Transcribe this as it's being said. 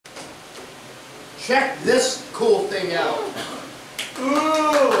Check this cool thing out.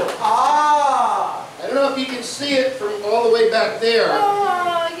 Ooh! Ah! I don't know if you can see it from all the way back there,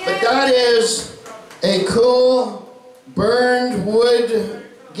 Oh, yeah. but that is a cool burned wood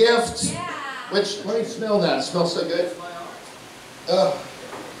gift. Yeah. Which, let me smell that. It smells so good.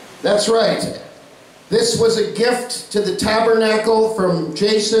 That's right. This was a gift to the Tabernacle from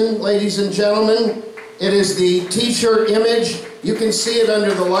Jason, ladies and gentlemen. It is the t-shirt image. You can see it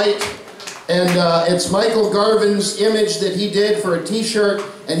under the light. And it's Michael Garvin's image that he did for a t-shirt.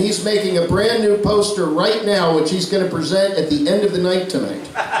 And he's making a brand new poster right now, which he's going to present at the end of the night tonight.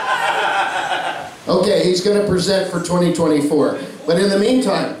 Okay, he's going to present for 2024. But in the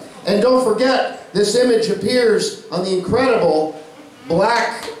meantime, and don't forget, this image appears on the incredible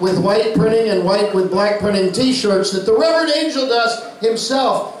black with white printing and white with black printing t-shirts that the Reverend Angel Dust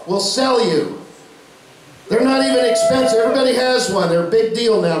himself will sell you. They're not even expensive. Everybody has one. They're a big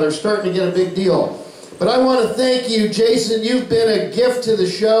deal now. They're starting to get a big deal. But I want to thank you, Jason. You've been a gift to the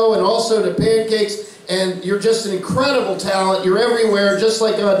show and also to Pancakes, and you're just an incredible talent. You're everywhere, just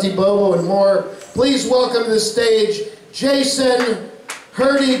like Auntie Bobo and more. Please welcome to the stage, Jason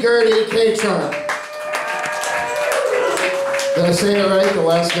Hurdy-Gurdy Catron. Did I say it right, the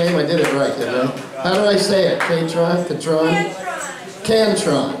last name? I did it right, didn't I? How do I say it? Catron? Catron?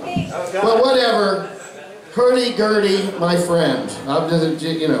 Cantron. Well, whatever. Hurdy-Gurdy, my friend. I'm just,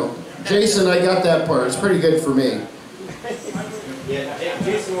 you know, Jason, I got that part. It's pretty good for me. Yeah,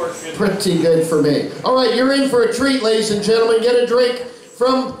 Jason works good. Pretty good for me. All right, you're in for a treat, ladies and gentlemen. Get a drink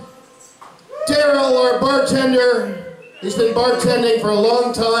from Daryl, our bartender. He's been bartending for a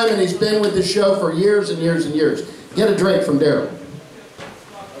long time, and he's been with the show for years and years and years. Get a drink from Daryl.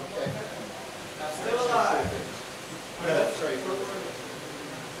 Okay. Still alive. That's right.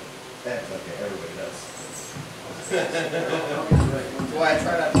 That's okay, everybody does. That's why I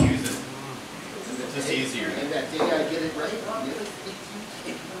try not to use it. It's just easier. And that day I get it right.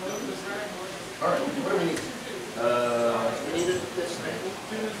 All right, what do we need? We need this thing.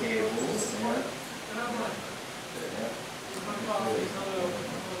 Cables.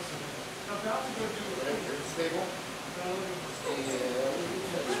 Table.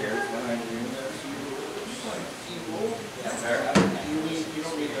 Chairs behind you. You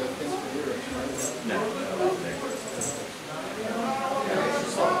don't need a thing for your No.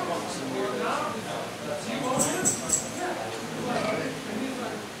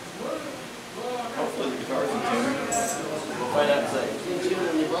 Hopefully the guitar's in tune. We'll find out today. in tune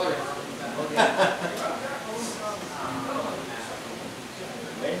when you bought it.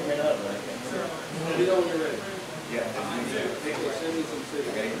 May or may not, but I can't remember. Let me know when you're ready. Yeah, Send me some I food.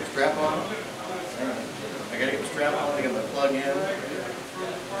 gotta get the strap on. I gotta get the strap on to get my plug in.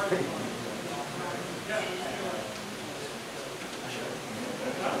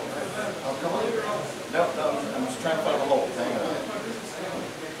 Oh, come on. No, I'm just trying to find a hole. Hang on.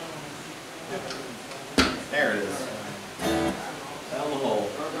 There it is. Found the hole.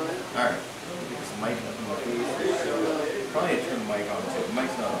 Alright. Get this mic up in my face. Probably need to turn the mic on too. The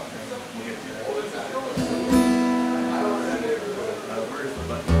mic's not on. We'll get there. Where's the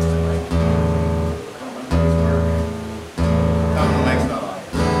button? The mic. Oh, the mic's not on.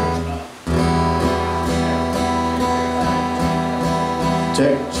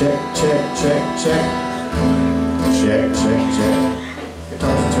 Check, check, check, check, check. Check, check, check.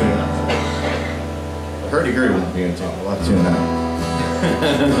 Guitar's tuning up. The hurdy-gurdy won't be in tune. We'll have to tune out.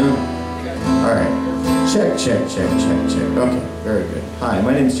 Alright. Check, check, check, check, check. Okay, very good. Hi,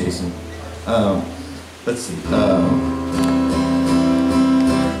 my name's Jason. Let's see.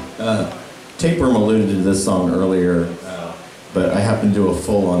 Tapeworm alluded to this song earlier, but I happen to do a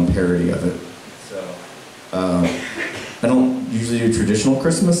full-on parody of it. So, I don't usually do traditional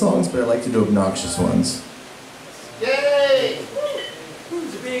Christmas songs, but I like to do obnoxious ones. Yay!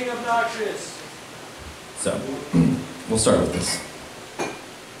 Who's being obnoxious? So, we'll start with this.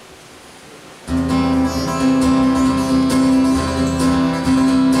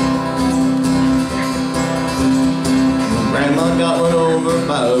 Grandma got run over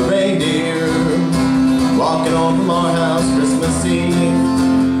by a reindeer walking home from our house Christmas Eve.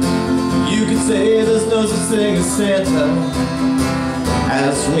 You could say there's no such thing as Santa.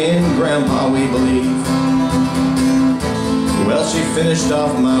 As for me and Grandpa, we believe. Well, she finished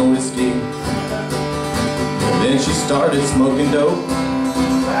off my whiskey. Then she started smoking dope.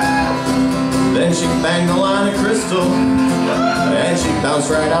 Then she banged a line of crystal, and she bounced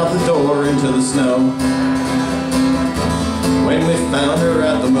right out the door into the snow. When we found her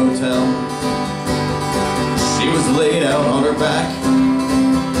at the motel, she was laid out on her back,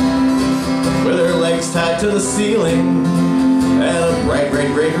 with her legs tied to the ceiling, and a bright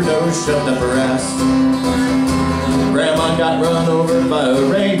red grater nose who shoved up her ass. Grandma got run over by a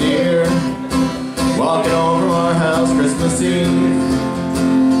reindeer walking home from our house Christmas Eve.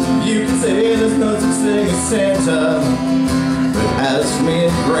 You can say there's no such thing as Santa, but as for me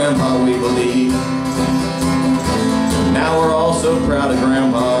and Grandpa, we believe. Now we're all so proud of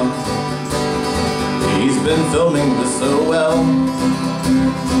Grandpa. He's been filming this so well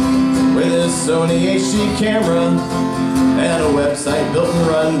with his Sony HD camera and a website built and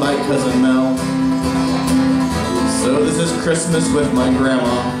run by Cousin Mel. So this is Christmas with my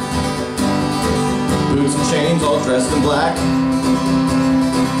grandma. Boots and chains all dressed in black.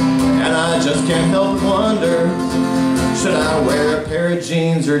 And I just can't help but wonder, should I wear a pair of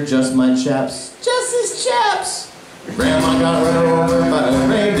jeans or just my chaps? Just his chaps! Grandma got run over by a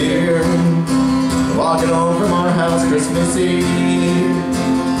reindeer walking home from our house Christmas Eve.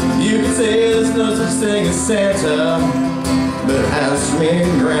 You can say there's no such thing as Santa, but as for me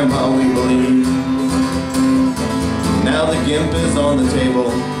and Grandpa, we believe. Now the gimp is on the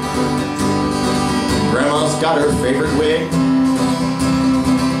table. Grandma's got her favorite wig.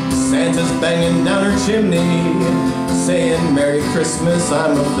 Santa's banging down her chimney, saying, "Merry Christmas,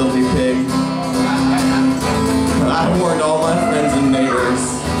 I'm a filthy pig." I warned all my friends and neighbors,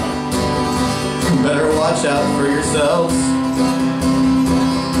 better watch out for yourselves.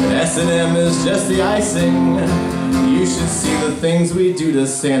 S&M is just the icing. You should see the things we do to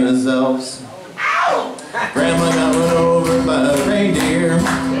Santa's elves. Grandma got run over by a reindeer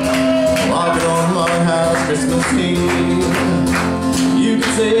walking home from our house Christmas Eve. You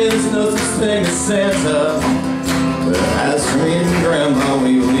can say there's no such thing as Santa, but as for me and Grandma,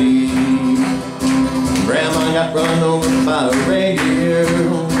 we believe. Grandma got run over by a reindeer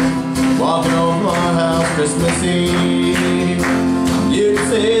walking home from our house Christmas Eve. You can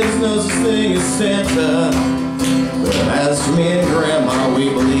say there's no such thing as Santa, but as for me and Grandpa, we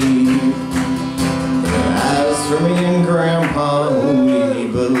believe. As for me and Grandpa, we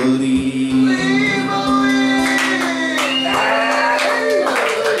believe.